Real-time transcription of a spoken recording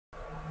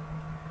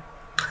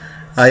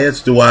Hi,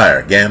 it's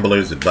Dwyer,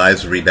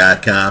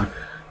 gamblersadvisory.com,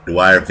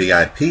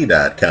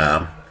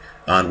 dwyervip.com.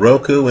 On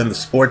Roku, in the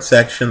sports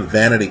section,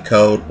 vanity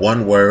code,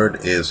 one word,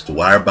 is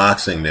Dwyer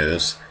Boxing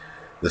News.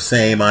 The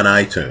same on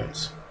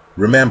iTunes.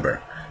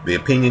 Remember, the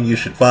opinion you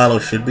should follow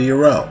should be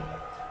your own.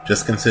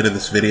 Just consider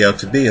this video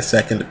to be a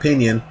second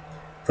opinion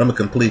from a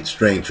complete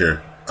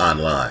stranger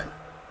online.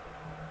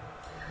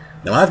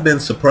 Now, I've been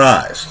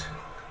surprised,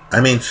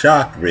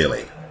 shocked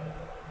really,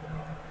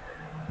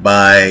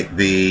 by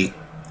the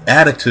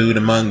attitude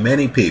among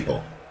many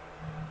people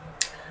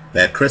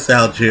that Chris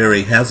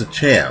Algieri has a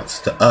chance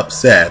to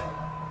upset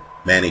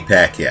Manny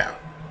Pacquiao.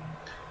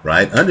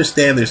 Right?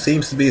 Understand there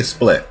seems to be a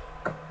split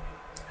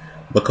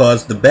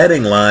because the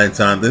betting lines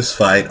on this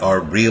fight are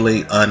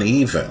really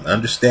uneven.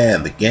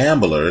 Understand, the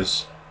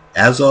gamblers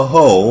as a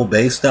whole,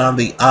 based on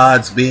the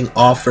odds being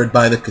offered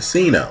by the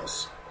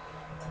casinos,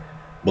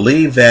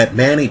 believe that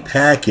Manny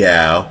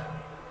Pacquiao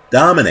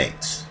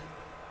dominates.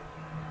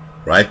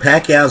 Right?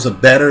 Pacquiao's a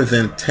better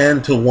than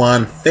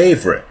 10-1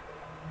 favorite.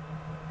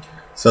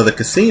 So the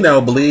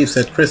casino believes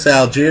that Chris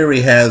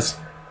Algieri has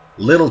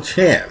little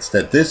chance,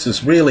 that this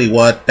is really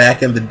what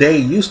back in the day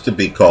used to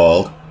be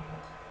called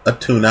a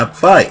tune-up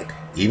fight,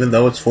 even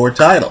though it's for a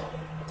title.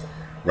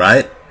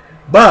 Right?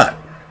 But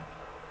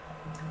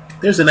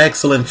there's an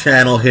excellent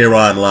channel here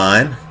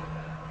online,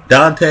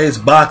 Dante's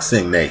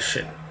Boxing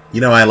Nation.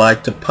 You know, I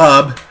like to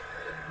pub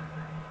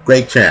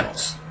great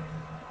channels.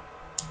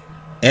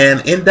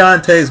 And in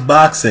Dante's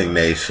Boxing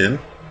Nation,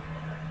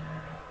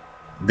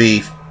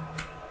 the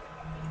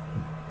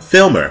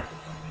filmer,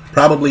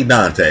 probably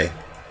Dante,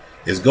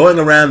 is going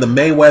around the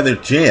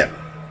Mayweather gym,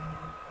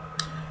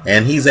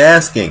 and he's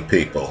asking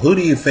people, who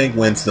do you think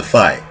wins the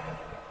fight?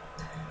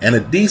 And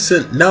a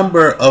decent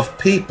number of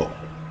people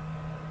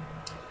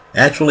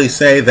actually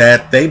say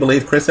that they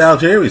believe Chris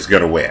Algieri is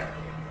going to win.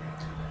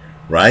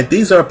 Right?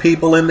 These are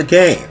people in the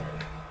game.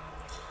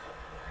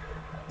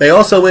 They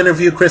also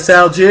interview Chris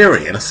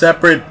Algieri in a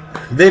separate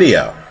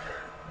video.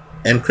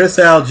 And Chris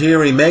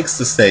Algieri makes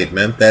the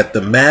statement that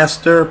the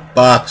master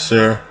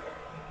boxer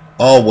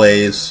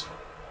always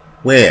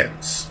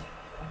wins.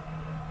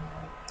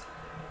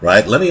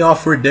 Right? Let me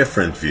offer a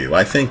different view.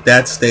 I think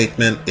that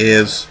statement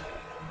is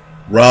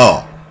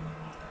wrong.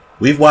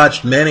 We've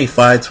watched many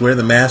fights where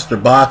the master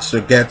boxer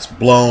gets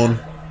blown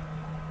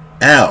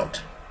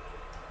out.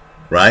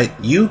 Right?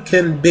 You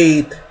can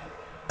beat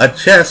a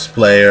chess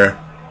player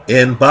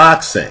in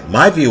boxing.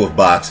 My view of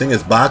boxing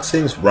is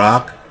boxing's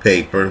rock,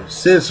 paper,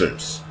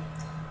 scissors.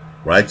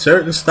 Right?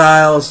 Certain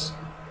styles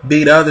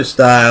beat other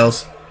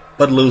styles,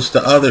 but lose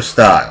to other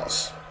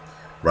styles.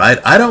 Right?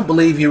 I don't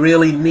believe you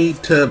really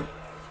need to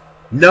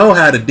know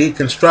how to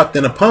deconstruct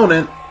an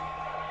opponent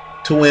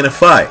to win a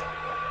fight.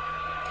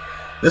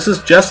 This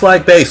is just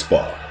like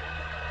baseball,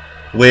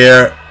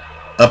 where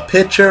a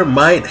pitcher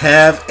might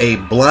have a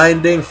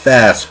blinding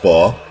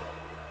fastball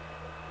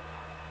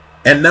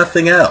and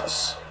nothing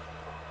else,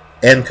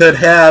 and could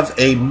have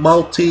a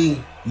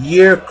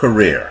multi-year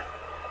career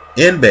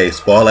in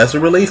baseball as a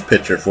relief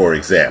pitcher, for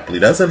example. He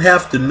doesn't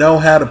have to know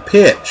how to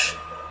pitch.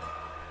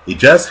 He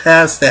just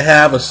has to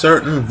have a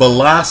certain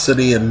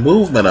velocity and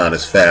movement on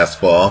his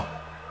fastball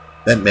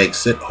that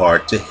makes it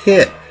hard to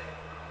hit.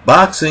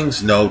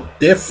 Boxing's no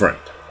different.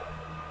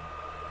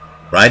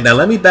 Right? Now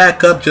let me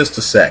back up just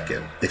a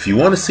second. If you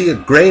want to see a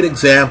great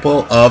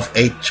example of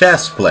a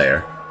chess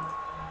player,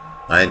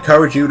 I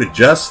encourage you to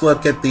just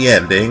look at the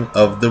ending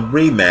of the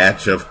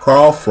rematch of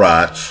Carl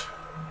Froch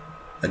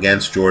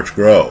against George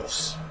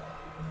Groves.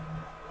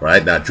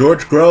 Right? Now,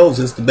 George Groves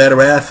is the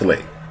better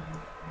athlete.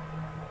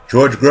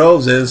 George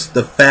Groves is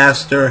the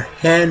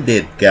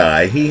faster-handed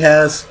guy. He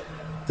has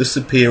the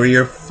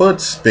superior foot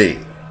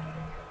speed.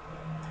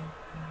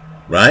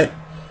 Right?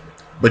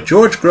 But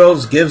George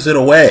Groves gives it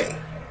away.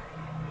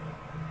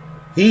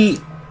 He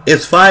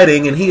is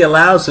fighting and he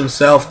allows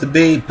himself to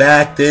be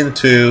backed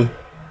into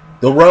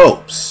the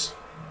ropes.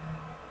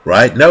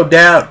 Right? No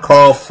doubt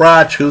Carl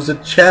Froch, who's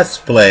a chess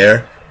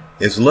player,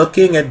 is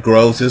looking at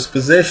Groves'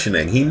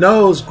 positioning. He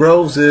knows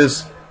Groves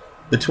is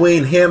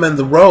between him and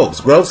the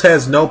ropes. Groves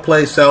has no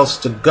place else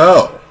to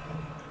go.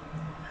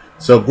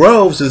 So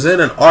Groves is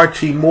in an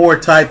Archie Moore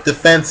type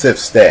defensive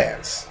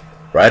stance.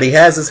 Right? He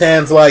has his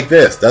hands like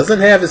this. Doesn't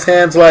have his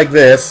hands like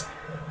this.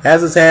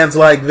 Has his hands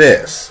like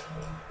this.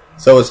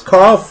 So as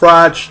Carl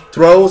Froch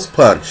throws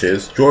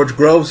punches, George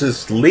Groves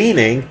is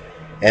leaning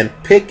and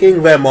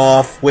picking them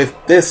off with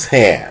this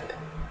hand.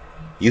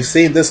 You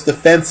see this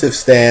defensive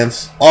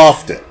stance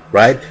often,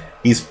 right?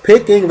 He's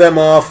picking them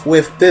off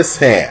with this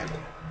hand.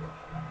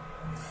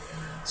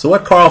 So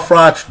what Carl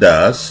Froch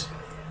does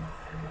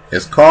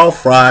is Carl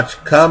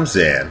Froch comes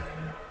in,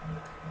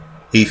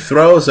 he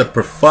throws a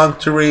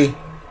perfunctory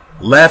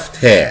left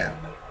hand.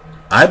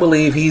 I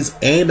believe he's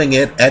aiming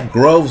it at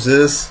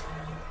Groves's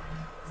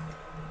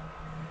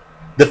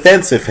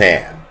defensive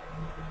hand.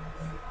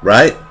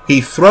 Right?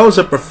 He throws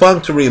a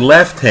perfunctory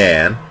left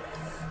hand.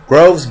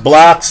 Groves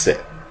blocks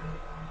it.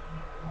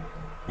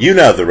 You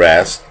know the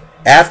rest.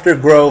 After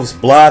Groves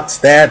blocks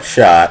that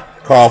shot,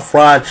 Carl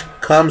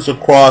Froch comes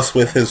across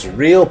with his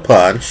real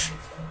punch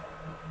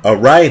a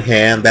right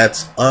hand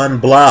that's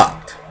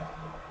unblocked.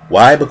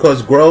 Why?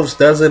 Because Groves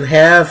doesn't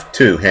have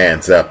two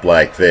hands up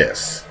like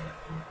this.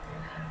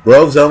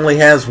 Groves only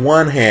has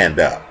one hand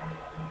up.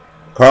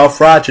 Carl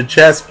Froch, a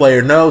chess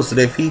player, knows that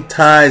if he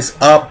ties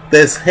up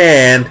this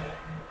hand,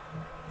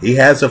 he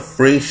has a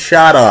free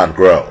shot on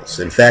Groves.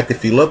 In fact,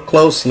 if you look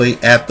closely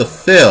at the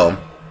film,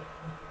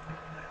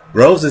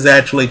 Groves is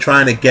actually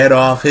trying to get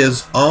off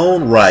his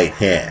own right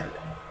hand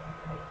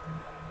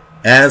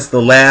as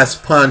the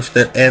last punch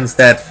that ends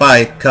that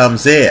fight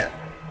comes in.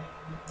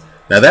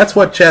 Now that's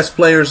what chess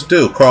players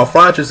do. Carl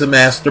Froch is a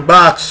master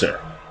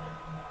boxer.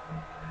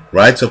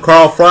 Right? So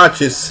Carl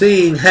Froch is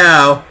seeing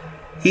how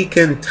he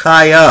can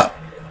tie up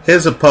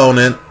his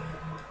opponent,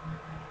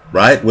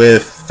 right,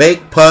 with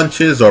fake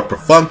punches or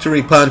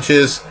perfunctory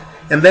punches,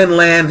 and then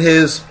land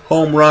his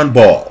home run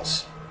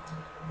balls.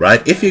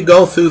 Right? If you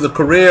go through the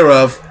career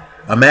of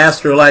a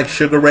master like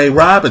Sugar Ray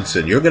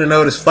Robinson, you're going to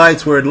notice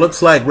fights where it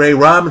looks like Ray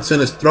Robinson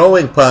is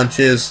throwing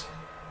punches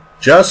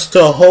just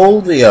to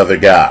hold the other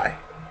guy.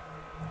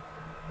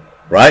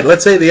 Right?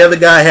 Let's say the other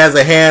guy has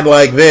a hand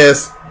like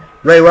this.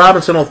 Ray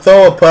Robinson will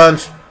throw a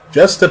punch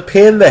just to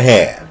pin the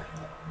hand,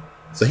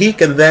 so he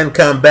can then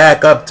come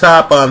back up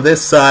top on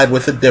this side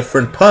with a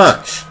different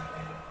punch.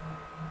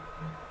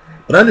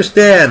 But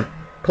understand,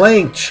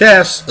 playing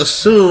chess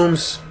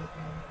assumes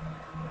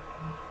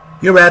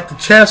you're at the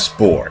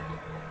chessboard.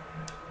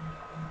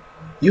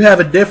 You have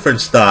a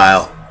different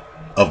style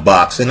of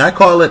boxing. I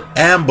call it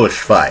ambush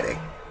fighting,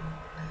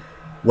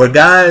 where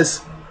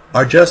guys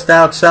are just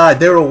outside.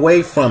 They're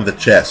away from the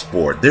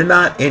chessboard. They're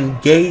not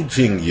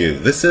engaging you.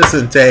 This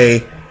isn't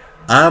a,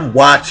 I'm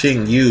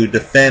watching you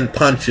defend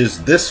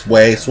punches this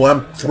way, so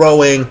I'm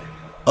throwing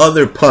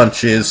other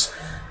punches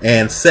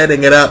and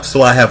setting it up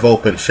so I have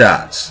open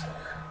shots.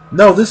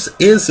 No, this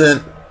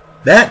isn't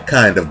that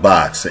kind of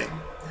boxing.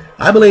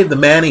 I believe the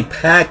Manny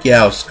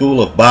Pacquiao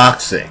school of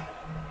boxing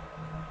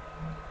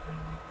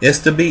is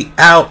to be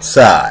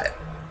outside.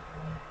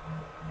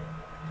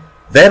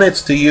 Then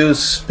it's to use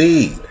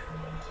speed.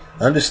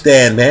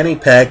 Understand, Manny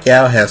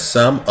Pacquiao has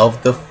some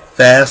of the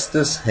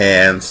fastest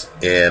hands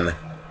in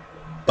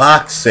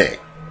boxing.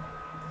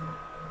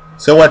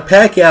 So what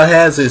Pacquiao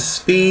has is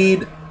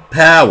speed,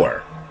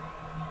 power,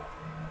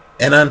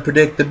 and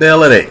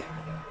unpredictability,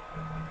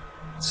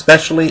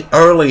 especially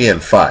early in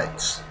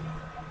fights.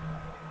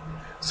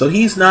 So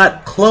he's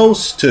not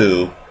close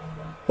to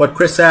what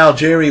Chris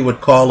Algieri would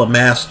call a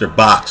master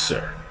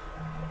boxer.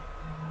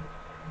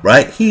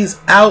 Right? He's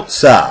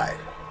outside.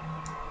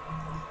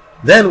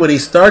 Then what he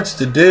starts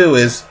to do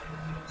is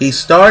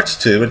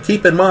and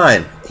keep in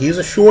mind, he's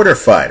a shorter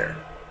fighter,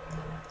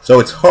 so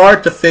it's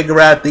hard to figure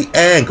out the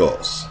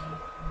angles.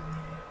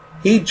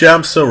 He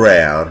jumps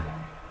around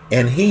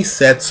and he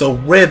sets a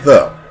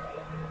rhythm.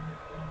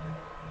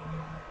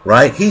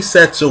 Right? He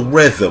sets a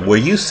rhythm where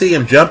you see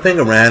him jumping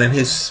around and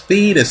his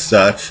speed is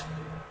such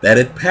that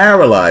it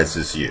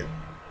paralyzes you.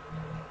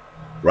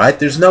 Right?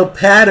 There's no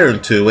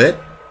pattern to it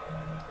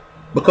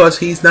because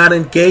he's not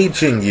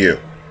engaging you.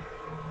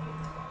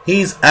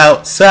 He's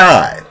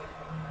outside.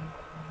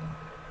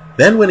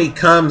 Then when he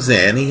comes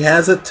in, he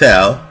has a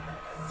tell.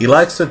 He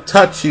likes to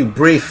touch you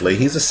briefly.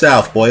 He's a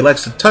southpaw. He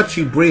likes to touch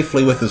you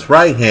briefly with his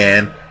right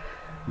hand.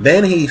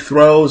 Then he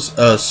throws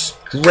a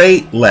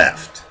straight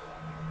left.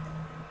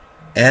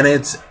 And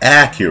it's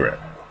accurate.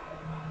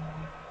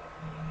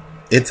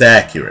 It's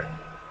accurate.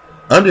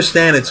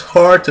 Understand, it's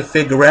hard to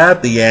figure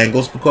out the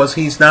angles because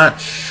he's not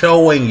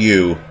showing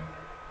you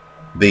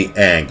the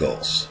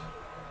angles.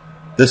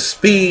 The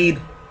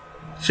speed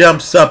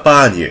jumps up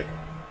on you.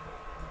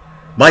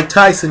 Mike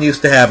Tyson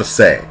used to have a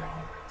saying.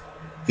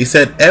 He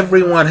said,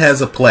 everyone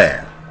has a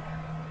plan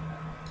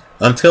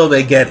until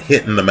they get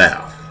hit in the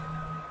mouth.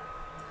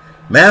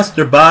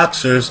 Master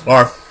boxers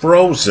are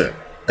frozen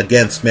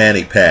against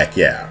Manny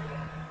Pacquiao.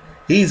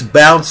 He's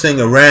bouncing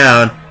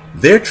around.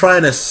 They're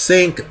trying to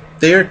sync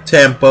their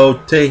tempo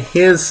to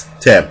his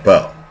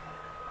tempo.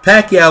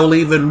 Pacquiao will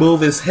even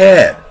move his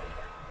head.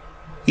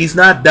 He's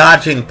not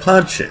dodging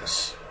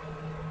punches.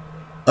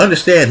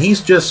 Understand,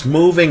 he's just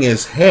moving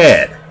his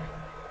head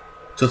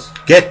to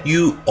get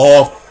you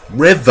off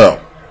rhythm.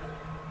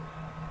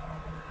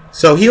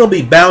 So he'll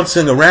be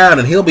bouncing around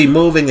and he'll be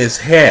moving his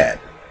head.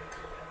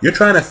 You're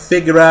trying to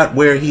figure out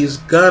where he's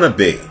gonna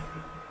be.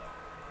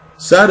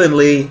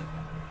 Suddenly,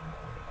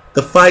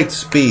 the fight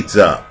speeds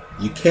up.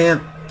 You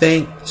can't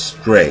think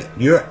straight.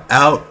 You're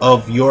out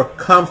of your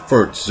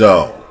comfort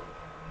zone.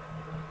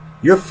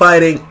 You're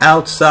fighting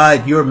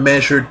outside your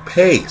measured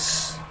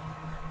pace.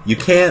 You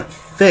can't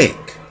think.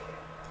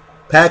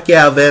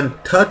 Pacquiao then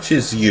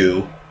touches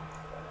you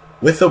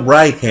with a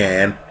right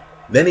hand.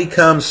 Then he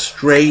comes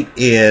straight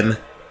in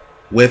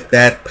with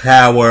that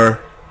power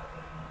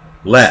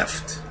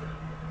left.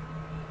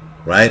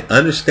 Right?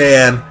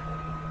 Understand,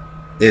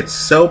 it's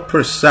so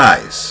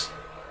precise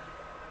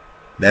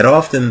that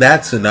often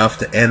that's enough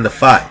to end the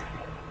fight.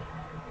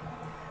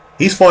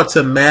 He's fought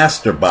some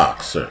master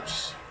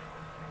boxers.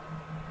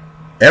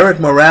 Eric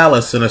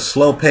Morales in a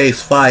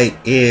slow-paced fight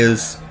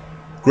is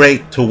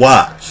great to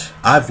watch.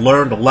 I've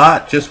learned a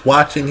lot just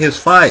watching his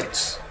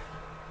fights.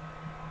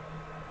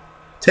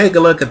 Take a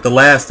look at the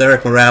last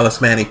Eric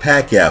Morales-Manny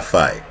Pacquiao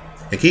fight.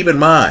 And keep in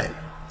mind,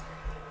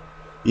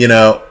 you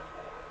know,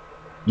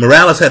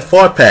 Morales had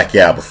fought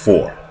Pacquiao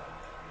before.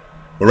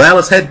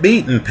 Morales had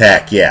beaten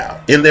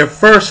Pacquiao in their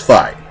first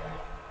fight.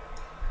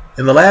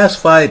 In the last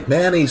fight,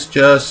 Manny's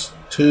just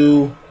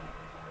too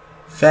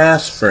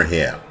fast for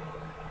him.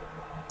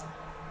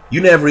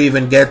 You never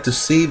even get to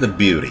see the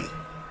beauty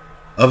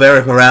of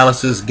Eric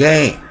Morales'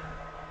 game,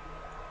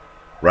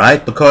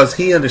 right? Because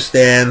he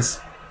understands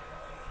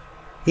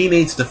he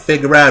needs to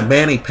figure out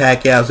Manny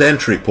Pacquiao's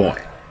entry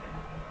point.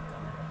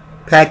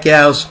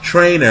 Pacquiao's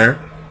trainer,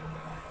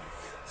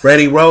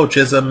 Freddie Roach,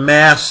 is a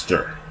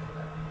master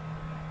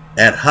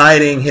at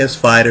hiding his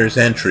fighters'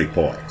 entry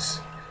points.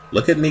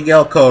 Look at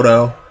Miguel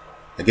Cotto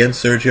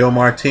against Sergio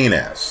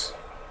Martinez,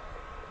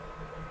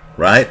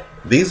 right?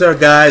 These are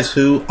guys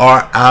who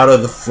are out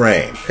of the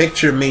frame.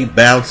 Picture me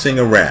bouncing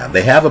around.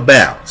 They have a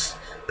bounce.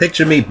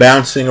 Picture me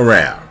bouncing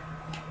around.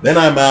 Then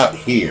I'm out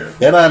here.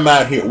 Then I'm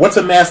out here. What's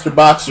a master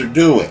boxer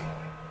doing?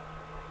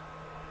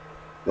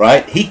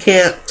 Right? He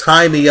can't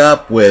tie me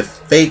up with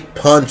fake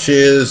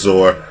punches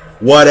or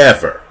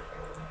whatever.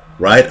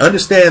 Right?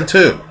 Understand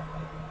too,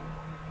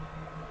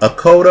 a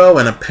Cotto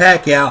and a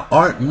Pacquiao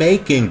aren't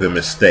making the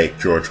mistake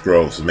George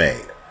Groves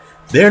made.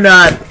 They're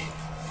not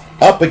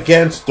up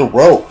against the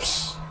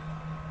ropes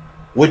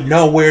with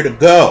nowhere to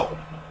go.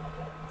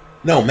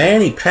 No,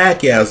 Manny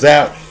Pacquiao's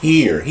out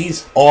here.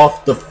 He's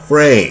off the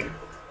frame.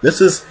 This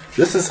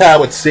is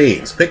how it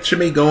seems. Picture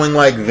me going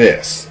like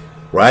this,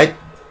 right?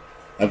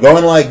 I'm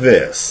going like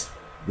this.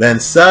 Then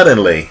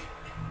suddenly,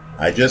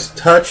 I just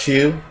touch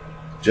you,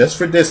 just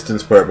for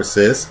distance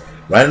purposes,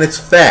 right? And it's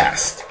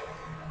fast.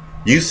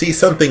 You see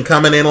something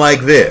coming in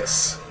like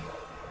this.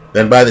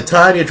 Then by the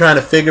time you're trying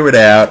to figure it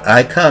out,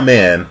 I come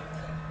in,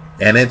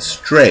 and it's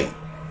straight,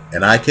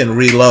 and I can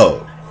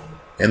reload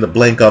in the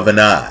blink of an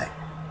eye,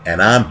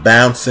 and I'm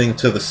bouncing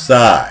to the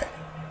side.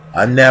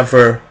 I'm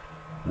never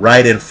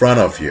right in front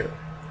of you,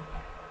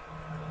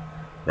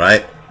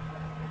 right?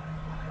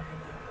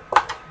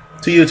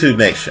 To YouTube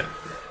Nation,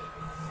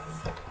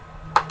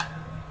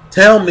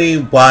 tell me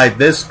why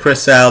this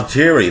Chris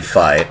Algieri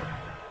fight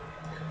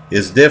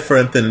is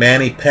different than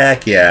Manny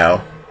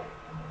Pacquiao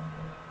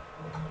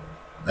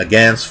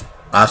against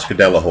Oscar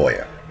De La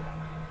Hoya.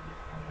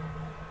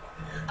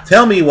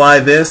 Tell me why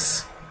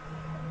this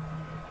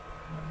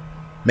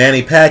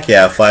Manny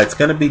Pacquiao fight's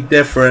going to be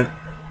different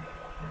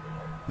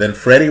than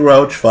Freddie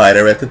Roach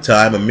fighter at the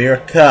time,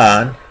 Amir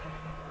Khan,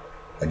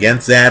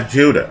 against Zab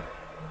Judah.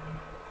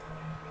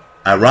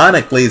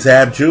 Ironically,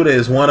 Zab Judah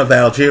is one of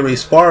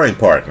Algieri's sparring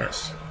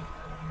partners.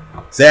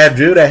 Zab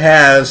Judah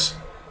has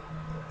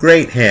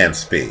great hand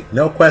speed,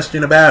 no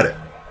question about it.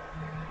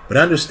 But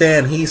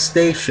understand, he's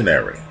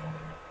stationary.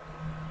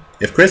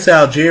 If Chris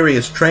Algieri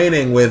is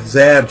training with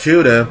Zab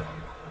Judah,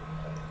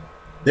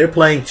 they're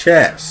playing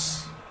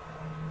chess.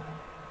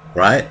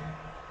 Right?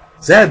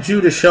 Zab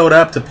Judah showed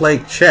up to play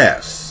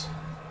chess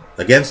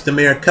against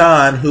Amir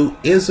Khan, who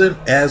isn't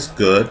as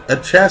good a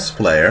chess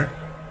player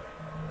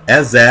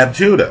as Zab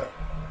Judah.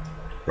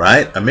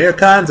 Right? Amir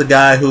Khan's a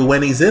guy who,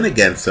 when he's in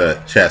against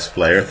a chess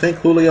player, think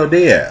Julio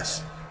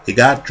Diaz, he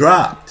got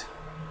dropped.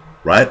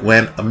 Right?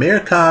 When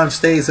Amir Khan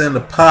stays in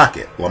the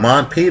pocket,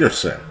 Lamont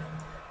Peterson,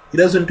 he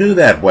doesn't do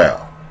that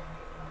well.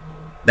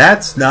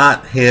 That's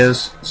not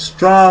his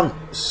strong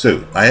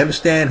suit. I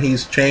understand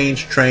he's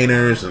changed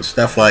trainers and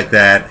stuff like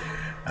that.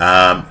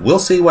 We'll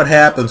see what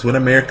happens when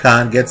Amir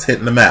Khan gets hit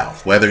in the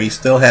mouth, whether he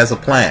still has a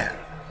plan.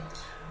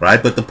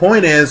 Right? But the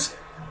point is,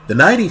 the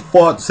night he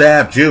fought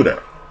Zab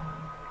Judah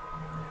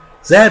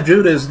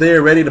is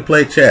there ready to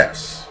play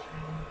chess.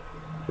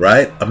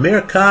 Right?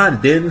 Amir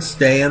Khan didn't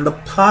stay in the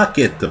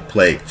pocket to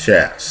play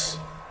chess.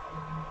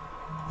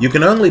 You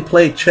can only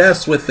play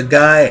chess with the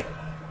guy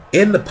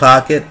in the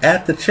pocket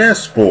at the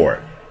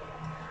chessboard.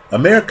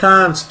 Amir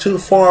Khan's too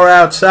far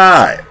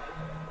outside.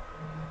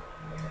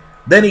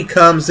 Then he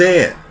comes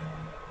in.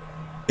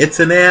 It's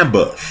an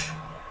ambush.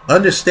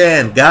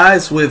 Understand,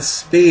 guys with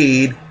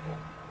speed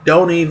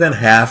don't even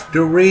have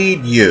to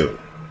read you.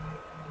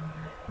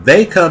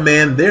 They come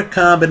in, their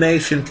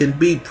combination can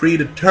be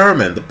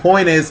predetermined. The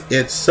point is,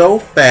 it's so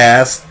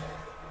fast,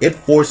 it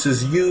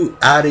forces you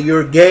out of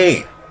your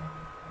game.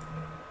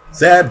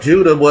 Zab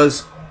Judah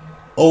was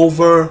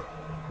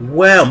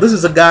overwhelmed. This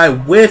is a guy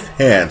with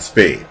hand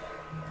speed.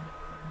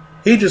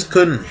 He just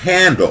couldn't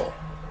handle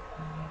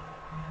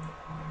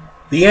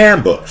the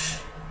ambush.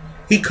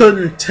 He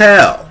couldn't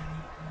tell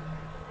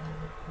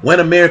when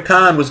Amir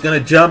Khan was going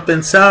to jump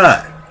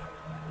inside.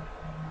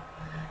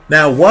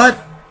 Now, what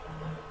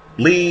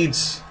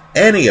leads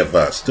any of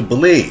us to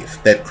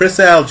believe that Chris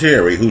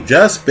Algieri, who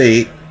just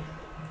beat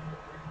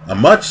a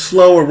much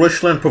slower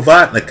Ruslan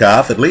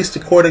Provatnikov, at least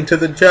according to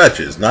the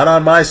judges, not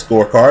on my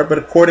scorecard, but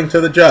according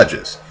to the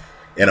judges,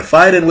 in a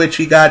fight in which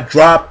he got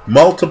dropped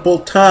multiple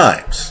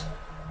times,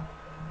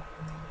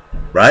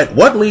 right?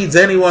 What leads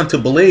anyone to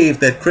believe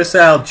that Chris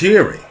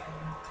Algieri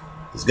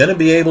is going to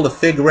be able to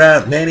figure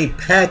out Manny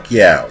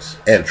Pacquiao's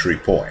entry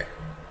point.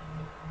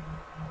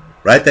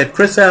 Right? That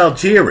Chris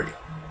Algieri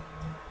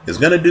is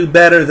going to do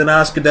better than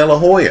Oscar De La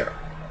Hoya.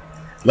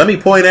 Let me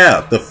point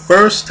out, the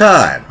first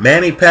time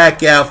Manny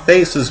Pacquiao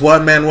faces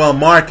Juan Manuel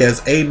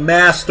Marquez, a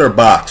master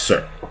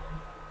boxer.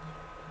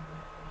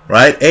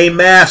 Right? A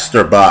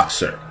master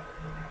boxer.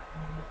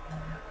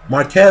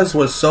 Marquez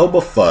was so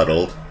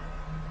befuddled,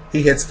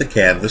 he hits the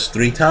canvas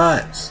 3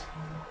 times.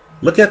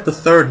 Look at the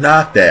third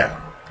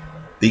knockdown.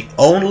 The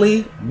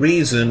only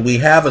reason we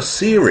have a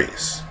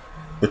series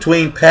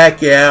between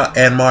Pacquiao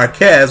and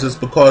Marquez is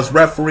because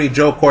referee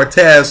Joe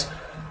Cortez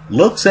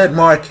looks at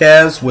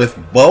Marquez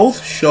with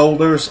both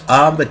shoulders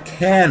on the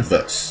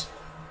canvas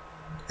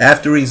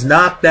after he's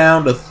knocked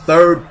down the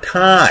 3rd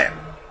time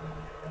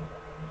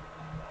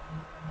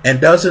and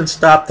doesn't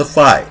stop the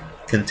fight.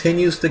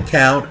 Continues to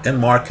count, and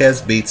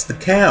Marquez beats the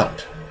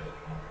count.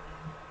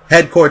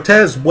 Had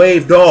Cortez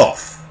waved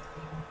off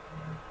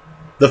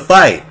the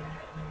fight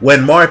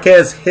when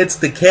Marquez hits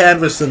the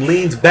canvas and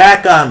leans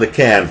back on the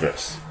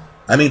canvas,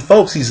 I mean,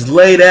 folks, he's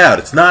laid out.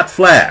 It's not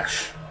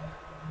flash.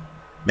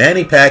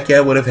 Manny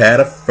Pacquiao would have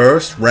had a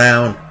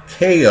first-round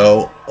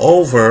KO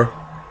over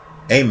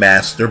a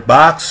master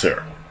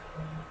boxer.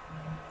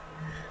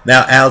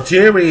 Now,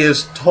 Algieri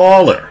is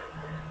taller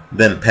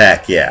than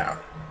Pacquiao.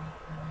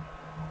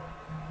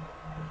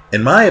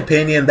 In my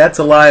opinion, that's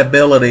a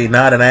liability,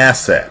 not an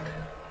asset.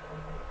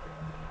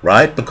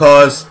 Right?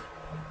 Because,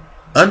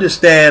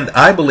 understand,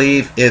 I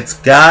believe it's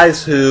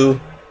guys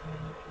who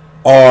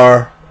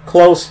are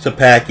close to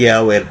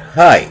Pacquiao in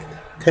height.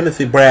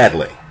 Timothy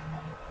Bradley.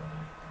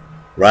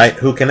 Right?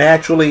 Who can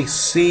actually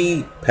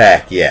see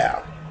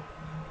Pacquiao.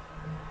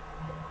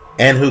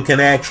 And who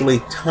can actually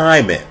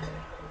time it.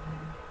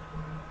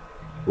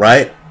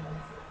 Right?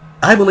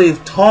 I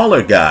believe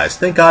taller guys,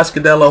 think Oscar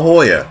De La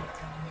Hoya,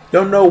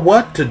 don't know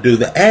what to do.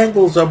 The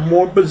angles are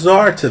more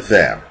bizarre to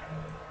them.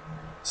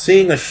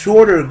 Seeing a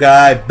shorter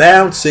guy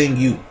bouncing,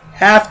 you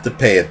have to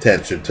pay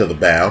attention to the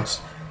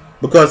bounce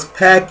because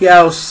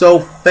Pacquiao's so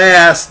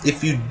fast,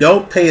 if you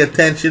don't pay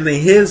attention to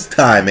his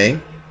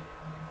timing,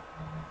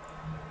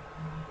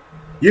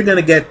 you're going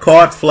to get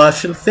caught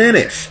flush and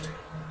finished.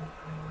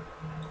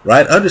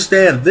 Right?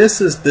 Understand, this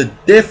is the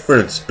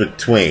difference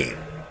between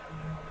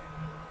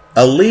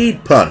a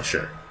lead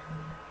puncher,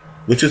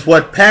 which is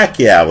what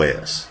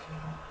Pacquiao is,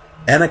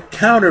 and a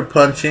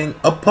counter-punching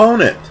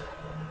opponent.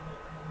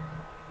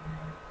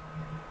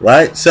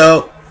 Right?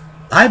 So,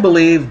 I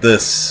believe the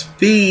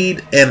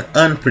speed and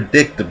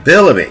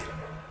unpredictability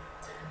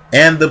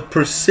and the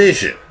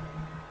precision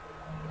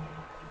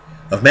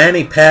of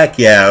Manny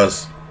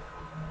Pacquiao's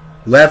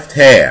left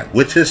hand,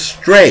 which is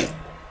straight,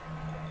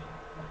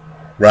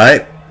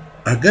 right,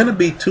 are going to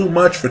be too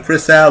much for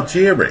Chris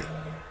Algieri.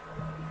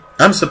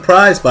 I'm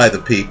surprised by the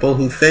people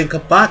who think a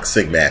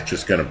boxing match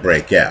is going to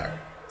break out.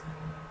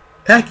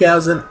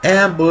 Pacquiao's an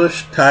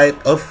ambush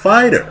type of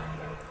fighter.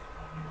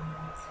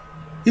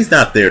 He's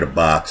not there to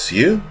box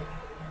you.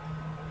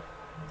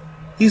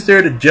 He's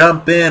there to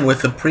jump in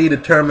with a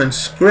predetermined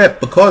script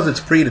because it's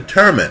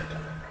predetermined.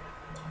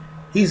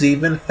 He's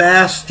even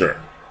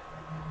faster.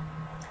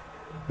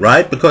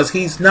 Right? Because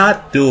he's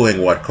not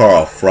doing what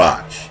Carl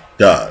Froch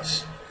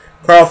does.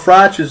 Carl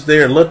Froch is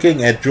there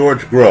looking at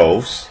George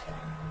Groves,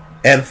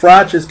 and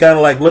Froch is kind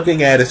of like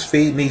looking at his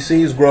feet, and he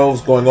sees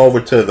Groves going over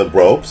to the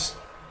ropes.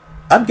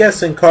 I'm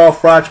guessing Carl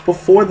Froch,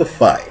 before the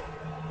fight,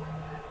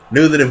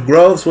 knew that if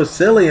Groves was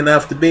silly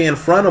enough to be in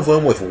front of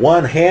him with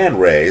one hand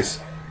raised,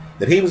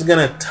 that he was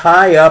going to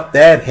tie up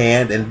that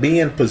hand and be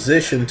in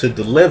position to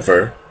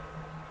deliver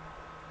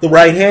the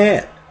right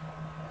hand.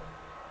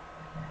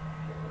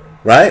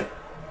 Right?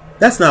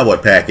 That's not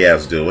what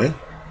Pacquiao's doing.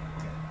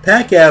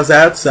 Pacquiao's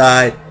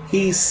outside.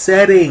 He's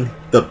setting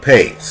the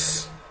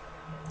pace.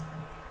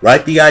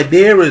 Right? The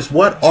idea is,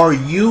 what are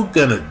you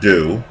going to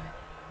do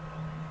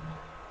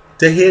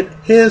to hit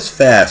his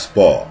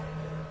fastball?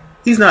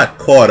 He's not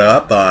caught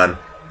up on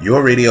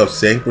your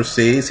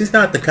idiosyncrasies. He's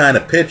not the kind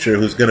of pitcher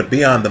who's going to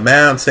be on the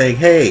mound saying,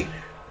 hey,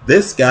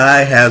 this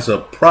guy has a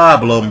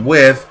problem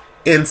with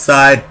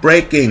inside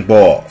breaking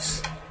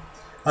balls.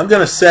 I'm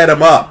going to set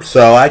him up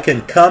so I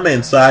can come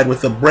inside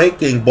with a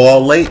breaking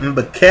ball late in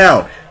the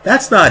count.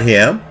 That's not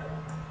him.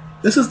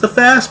 This is the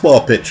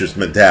fastball pitcher's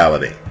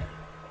mentality.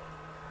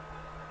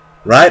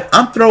 Right?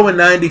 I'm throwing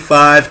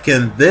 95.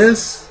 Can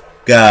this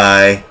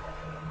guy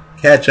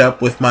catch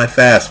up with my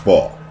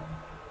fastball?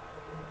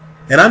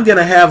 And I'm going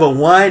to have a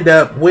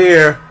wind-up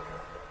where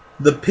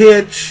the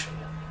pitch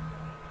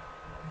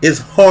is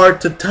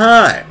hard to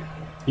time,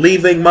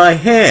 leaving my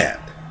hand.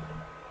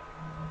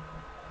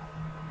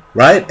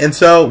 Right? And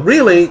so,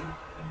 really,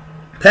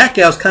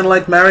 Pacquiao's kind of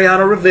like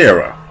Mariano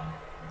Rivera.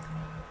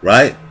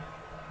 Right?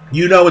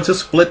 You know it's a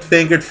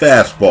split-fingered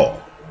fastball.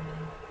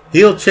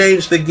 He'll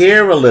change the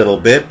gear a little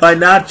bit by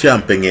not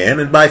jumping in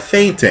and by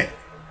feinting.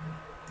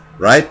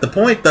 Right? The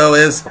point, though,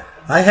 is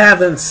I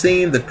haven't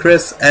seen the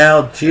Chris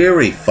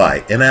Algieri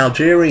fight, and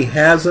Algieri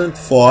hasn't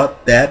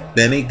fought that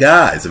many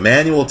guys.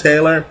 Emmanuel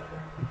Taylor,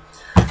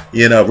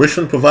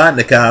 Ruslan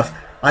Provodnikov,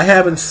 I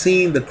haven't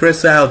seen the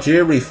Chris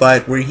Algieri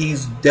fight where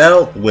he's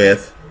dealt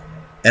with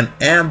an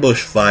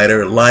ambush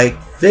fighter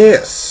like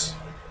this.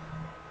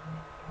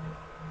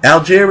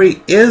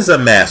 Algieri is a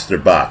master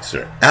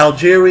boxer.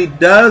 Algieri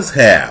does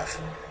have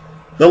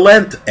the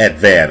length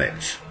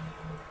advantage.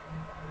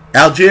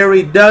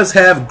 Algieri does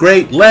have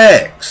great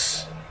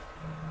legs.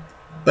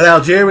 But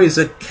Algieri's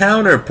a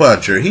counter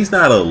puncher. He's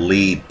not a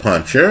lead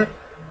puncher.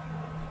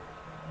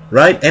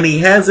 Right? And he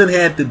hasn't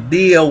had to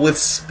deal with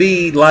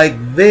speed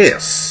like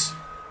this.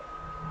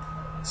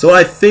 So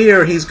I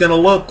fear he's going to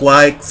look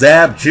like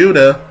Zab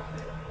Judah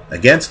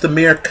against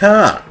Amir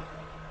Khan.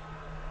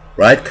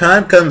 Right?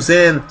 Khan comes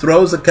in,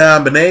 throws a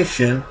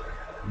combination,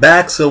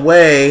 backs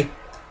away.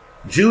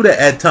 Judah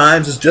at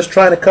times is just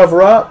trying to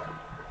cover up.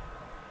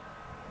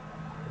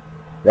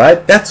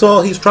 Right? That's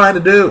all he's trying to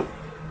do.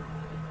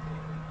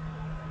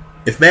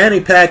 If Manny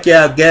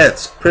Pacquiao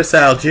gets Chris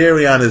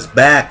Algieri on his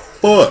back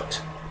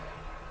foot,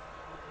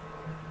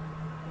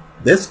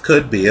 this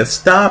could be a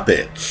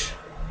stoppage.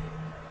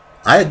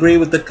 I agree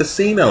with the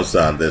casinos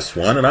on this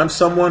one, and I'm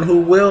someone who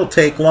will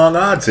take long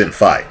odds in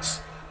fights.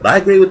 But I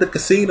agree with the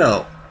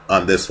casino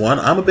on this one.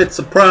 I'm a bit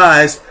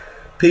surprised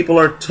people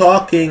are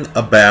talking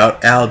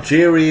about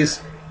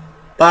Algieri's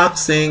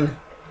boxing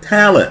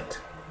talent.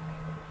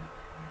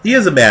 He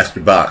is a master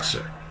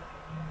boxer.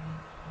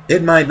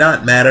 It might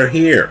not matter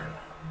here.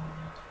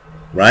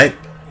 Right?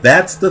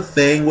 That's the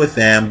thing with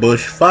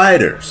ambush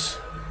fighters.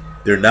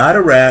 They're not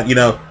around, you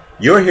know,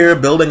 you're here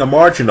building a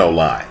marginal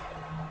line.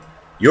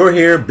 You're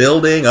here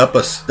building up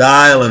a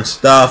style and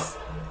stuff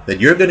that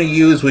you're going to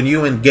use when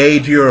you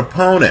engage your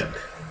opponent.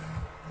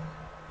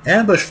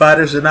 Ambush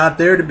fighters are not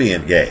there to be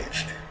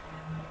engaged.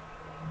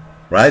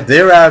 Right?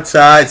 They're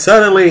outside.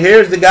 Suddenly,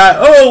 here's the guy.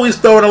 Oh, he's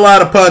throwing a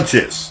lot of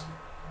punches.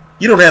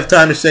 You don't have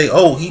time to say,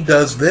 oh, he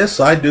does this,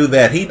 I do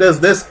that. He does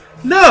this.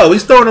 No,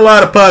 he's throwing a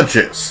lot of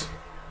punches.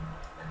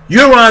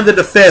 You're on the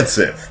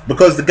defensive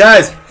because the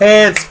guy's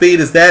hand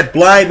speed is that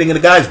blinding and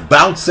the guy's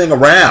bouncing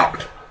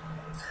around.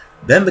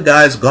 Then the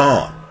guy's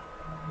gone.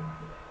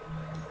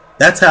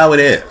 That's how it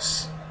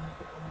is.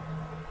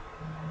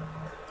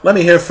 Let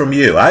me hear from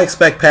you. I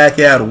expect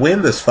Pacquiao to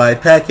win this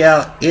fight.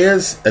 Pacquiao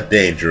is a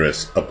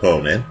dangerous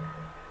opponent.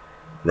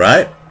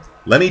 Right?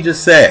 Let me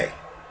just say,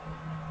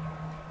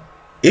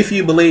 if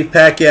you believe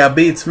Pacquiao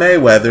beats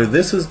Mayweather,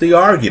 this is the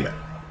argument.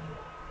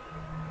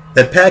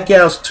 That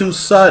Pacquiao's too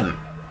sudden.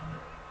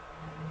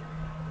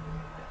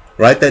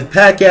 Right? That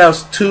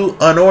Pacquiao's too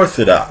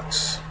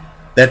unorthodox.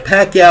 That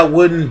Pacquiao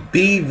wouldn't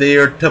be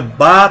there to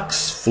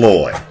box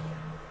Floyd.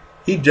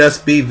 He'd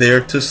just be there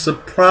to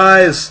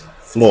surprise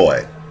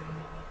Floyd.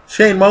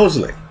 Shane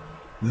Mosley,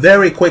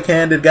 very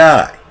quick-handed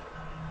guy.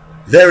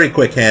 Very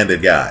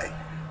quick-handed guy.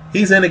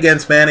 He's in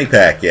against Manny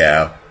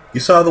Pacquiao.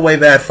 You saw the way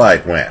that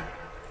fight went.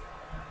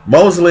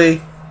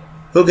 Mosley,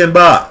 who can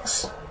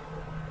box?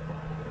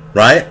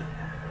 Right?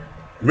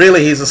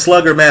 Really, he's a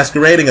slugger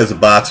masquerading as a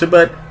boxer,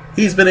 but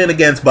he's been in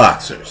against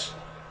boxers.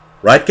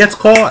 Right? Gets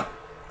caught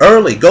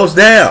early, goes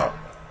down,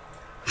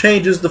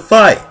 changes the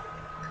fight.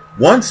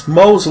 Once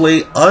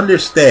Mosley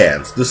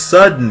understands the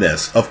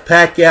suddenness of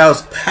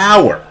Pacquiao's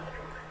power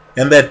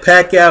and that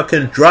Pacquiao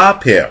can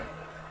drop him,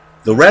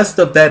 the rest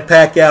of that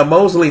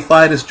Pacquiao-Mosley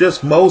fight is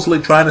just Mosley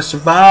trying to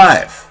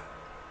survive.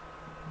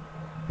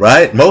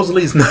 Right?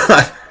 Mosley's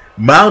not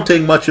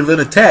mounting much of an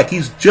attack.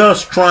 He's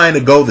just trying to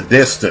go the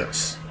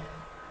distance.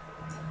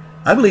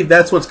 I believe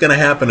that's what's going to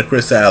happen to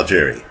Chris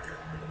Algieri.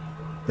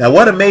 Now,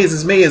 what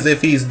amazes me is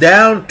if he's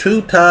down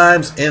 2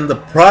 times in the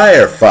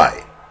prior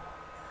fight.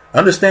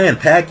 Understand,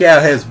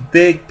 Pacquiao has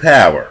big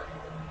power.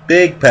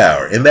 Big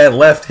power in that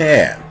left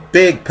hand.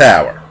 Big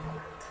power.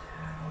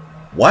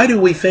 Why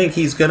do we think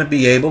he's going to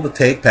be able to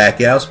take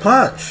Pacquiao's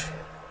punch?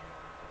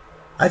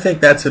 I think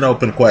that's an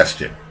open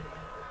question.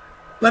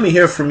 Let me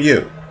hear from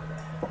you.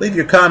 Leave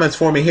your comments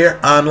for me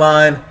here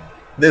online.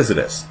 Visit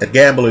us at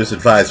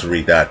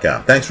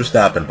gamblersadvisory.com. Thanks for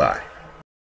stopping by.